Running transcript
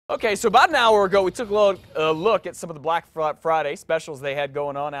Okay, so about an hour ago, we took a look at some of the Black Friday specials they had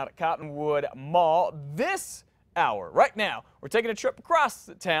going on out at Cottonwood Mall. This hour, right now, we're taking a trip across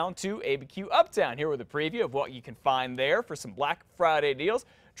the town to ABQ Uptown. Here with a preview of what you can find there for some Black Friday deals.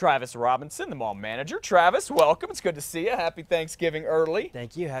 Travis Robinson, the mall manager. Travis, welcome. It's good to see you. Happy Thanksgiving early.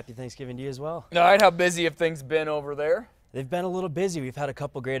 Thank you. Happy Thanksgiving to you as well. All right, how busy have things been over there? They've been a little busy. We've had a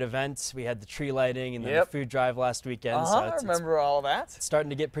couple great events. We had the tree lighting and then the food drive last weekend. So I remember all that. It's starting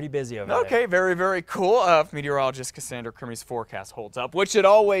to get pretty busy over there. Okay, very, very cool. If meteorologist Cassandra Crimmy's forecast holds up, which it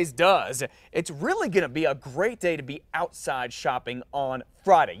always does, it's really going to be a great day to be outside shopping on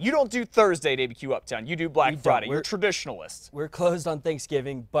Friday. You don't do Thursday at ABQ Uptown. You do Black Friday. You're traditionalists. We're closed on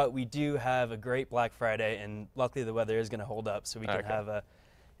Thanksgiving, but we do have a great Black Friday, and luckily the weather is going to hold up, so we can have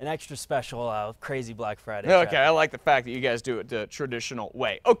an extra special crazy Black Friday. Okay, I like the fact that you guys do it the traditional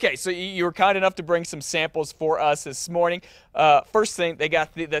way. Okay, so you were kind enough to bring some samples for us this morning. First thing, they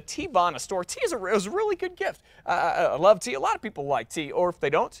got the Teavana store. Tea is a really good gift. I love tea. A lot of people like tea, or if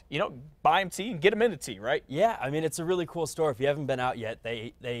they don't, buy them tea and get them into tea, right? Yeah, I mean, it's a really cool store. If you haven't been out yet,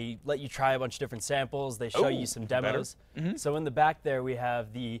 they let you try a bunch of different samples. They show you some demos. So in the back there, we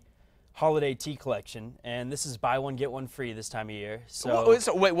have the holiday tea collection, and this is buy one get one free this time of year. So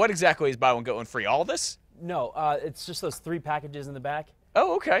wait, what exactly is buy one get one free? All this? No, it's just those 3 packages in the back.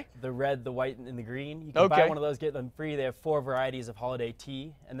 Oh, okay. The red, the white, and the green. You can buy one of those, get them free. They have 4 varieties of holiday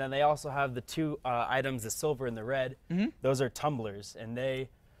tea, and then they also have the 2 items, the silver and the red. Those are tumblers, and they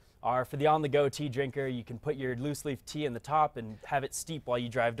are for the on-the-go tea drinker. You can put your loose leaf tea in the top and have it steep while you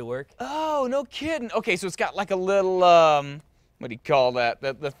drive to work. Oh, no kidding. Okay, so it's got like a little what do you call that?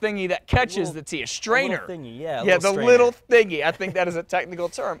 The thingy that catches the tea, a strainer. A little thingy, yeah. Yeah, the little thingy. I think that is a technical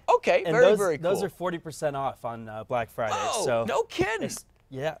term. Okay, and very cool. Those are 40% off on Black Friday. Oh, so no kidding.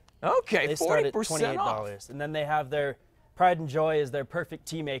 Yeah. Okay, they start at 40% $28. off. And then they have their Pride and Joy is their perfect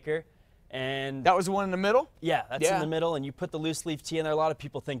tea maker. And that was the one in the middle? Yeah, that's in the middle, and you put the loose leaf tea in there. A lot of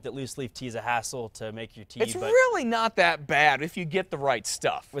people think that loose leaf tea is a hassle to make your tea. It's really not that bad if you get the right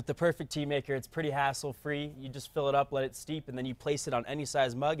stuff. With the perfect tea maker, it's pretty hassle-free. You just fill it up, let it steep, and then you place it on any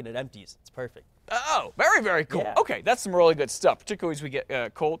size mug, and it empties. It's perfect. Oh, very cool. Yeah. Okay, that's some really good stuff, particularly as we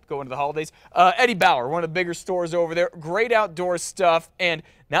get cold going into the holidays. Eddie Bauer, one of the bigger stores over there. Great outdoor stuff, and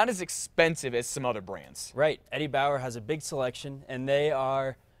not as expensive as some other brands. Right. Eddie Bauer has a big selection, and they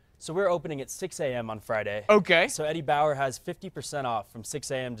are... So we're opening at 6 a.m. on Friday. Okay. So Eddie Bauer has 50% off from 6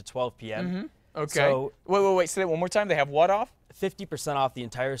 a.m. to 12 p.m. Okay. So wait. Say that one more time. They have what off? 50% off the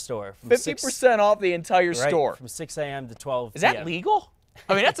entire store. 50% off the entire store. From 6 a.m. to 12 p.m. Is that legal?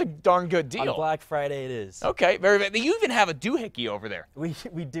 I mean, that's a darn good deal. On Black Friday, it is. Okay. You even have a doohickey over there. We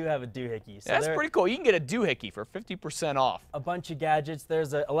do have a doohickey. So that's pretty cool. You can get a doohickey for 50% off. A bunch of gadgets.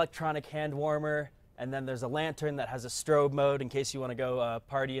 There's an electronic hand warmer. And then there's a lantern that has a strobe mode in case you want to go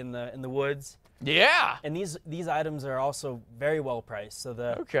party in the woods. Yeah. And these items are also very well priced. So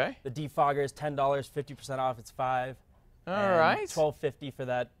the defogger is $10, 50% off. It's $5. All right. $12.50 for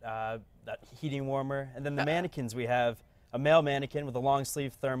that heating warmer. And then the mannequins, we have a male mannequin with a long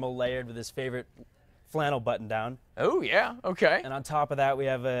sleeve thermal layered with his favorite flannel button down. Oh yeah. Okay. And on top of that, we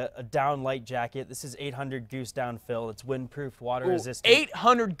have a down light jacket. This is 800 goose down fill. It's windproof, water resistant.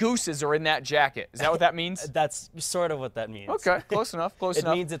 800 gooses are in that jacket. Is that what that means? That's sort of what that means. Okay, close enough. It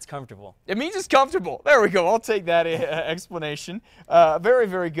means it's comfortable. It means it's comfortable. There we go. I'll take that explanation.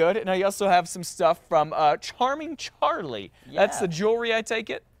 Very good. Now you also have some stuff from Charming Charlie. Yeah. That's the jewelry, I take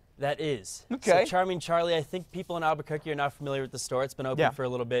it? That is. Okay. So Charming Charlie, I think people in Albuquerque are not familiar with the store. It's been open for a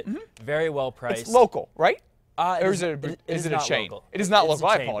little bit. Very well priced. It's local, right? Or is it a chain? Local. It is not local.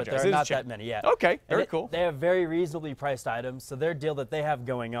 I chain, apologize. But there are not that many, yeah. Okay, very cool. They have very reasonably priced items. So their deal that they have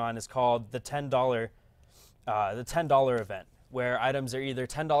going on is called the $10 event, where items are either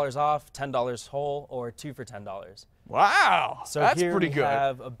 $10 off, $10 whole, or 2 for $10. Wow, so that's here pretty we good.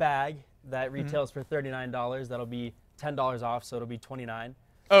 have a bag that retails for $39. That'll be $10 off, so it'll be $29.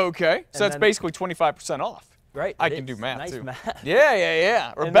 Okay, so that's basically 25% off. Right. I can do math, nice too. Math.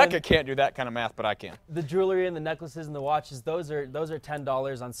 Yeah. Rebecca can't do that kind of math, but I can. The jewelry and the necklaces and the watches, those are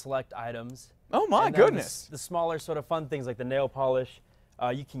 $10 on select items. Oh, my goodness. The smaller sort of fun things like the nail polish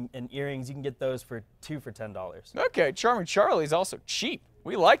and earrings, you can get those for 2 for $10. Okay, Charming Charlie is also cheap.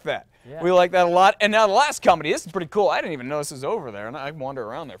 We like that. Yeah. We like that a lot. And now the last company, this is pretty cool. I didn't even know this was over there, and I wander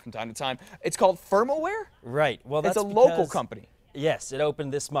around there from time to time. It's called Firmaware? Right. Well, that's a local company. Yes, it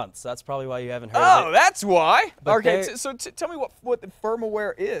opened this month, so that's probably why you haven't heard of it. Oh, that's why. But okay, so tell me what the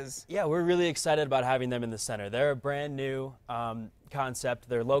Firmaware is. Yeah, we're really excited about having them in the center. They're a brand new concept.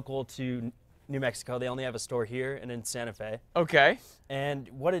 They're local to New Mexico. They only have a store here and in Santa Fe. Okay. And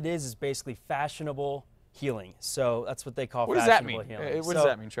what it is basically fashionable healing. So that's what they call What does that mean? fashionable healing. What does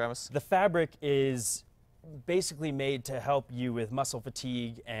that mean, Travis? The fabric is basically made to help you with muscle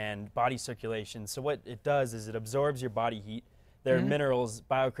fatigue and body circulation. So what it does is it absorbs your body heat. There are minerals,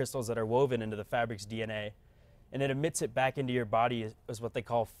 biocrystals that are woven into the fabric's DNA, and it emits it back into your body as what they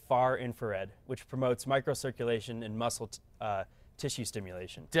call far infrared, which promotes microcirculation and muscle tissue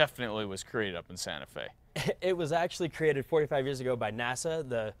stimulation. Definitely was created up in Santa Fe. It was actually created 45 years ago by NASA,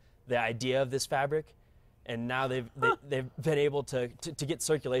 the idea of this fabric, and now they've been able to get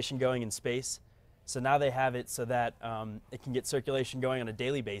circulation going in space. So now they have it so that it can get circulation going on a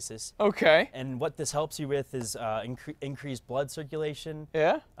daily basis. Okay. And what this helps you with is increased blood circulation,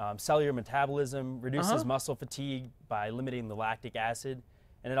 cellular metabolism, reduces muscle fatigue by limiting the lactic acid,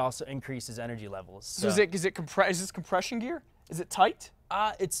 and it also increases energy levels. So is this compression gear? Is it tight?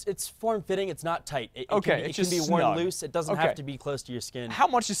 It's form-fitting. It's not tight. It it's can just be worn snug. loose. It doesn't have to be close to your skin. How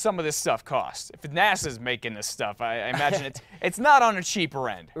much does some of this stuff cost? If NASA's making this stuff, I imagine it's not on a cheaper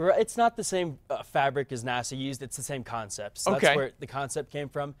end. It's not the same fabric as NASA used. It's the same concept. So that's where the concept came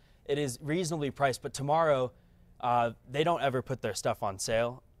from. It is reasonably priced, but tomorrow they don't ever put their stuff on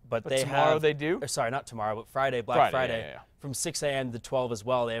sale. But tomorrow they do? Or sorry, not tomorrow, but Friday, Black Friday, from 6 a.m. to 12 as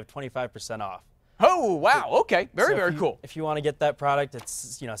well. They have 25% off. Oh wow! Okay, very cool. If you want to get that product,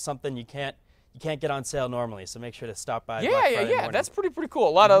 it's something you can't get on sale normally. So make sure to stop by. Black Friday morning. That's pretty cool.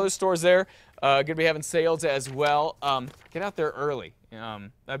 A lot of other stores there going to be having sales as well. Get out there early.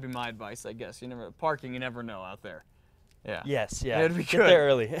 That'd be my advice, I guess. Parking, you never know out there. Yeah. Yes. Yeah. It'd be Get there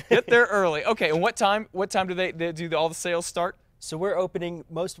early. Get there early. Okay. And what time do they do all the sales start? So we're opening,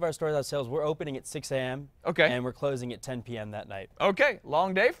 most of our stores have sales. We're opening at 6 a.m. Okay. And we're closing at 10 p.m. that night. Okay.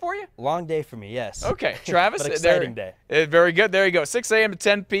 Long day for you? Long day for me, yes. Okay. Travis? But exciting day. Very good. There you go. 6 a.m. to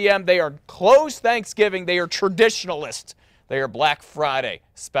 10 p.m. They are closed Thanksgiving. They are traditionalists. They are Black Friday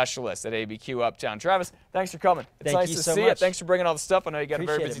specialists at ABQ Uptown. Travis, thanks for coming. It's nice to see you. Thanks for bringing all the stuff. I know you got a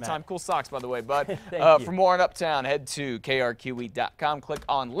very busy time. Cool socks, by the way, bud. Thank you. For more on Uptown, head to KRQE.com. Click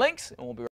on links, and we'll be right back.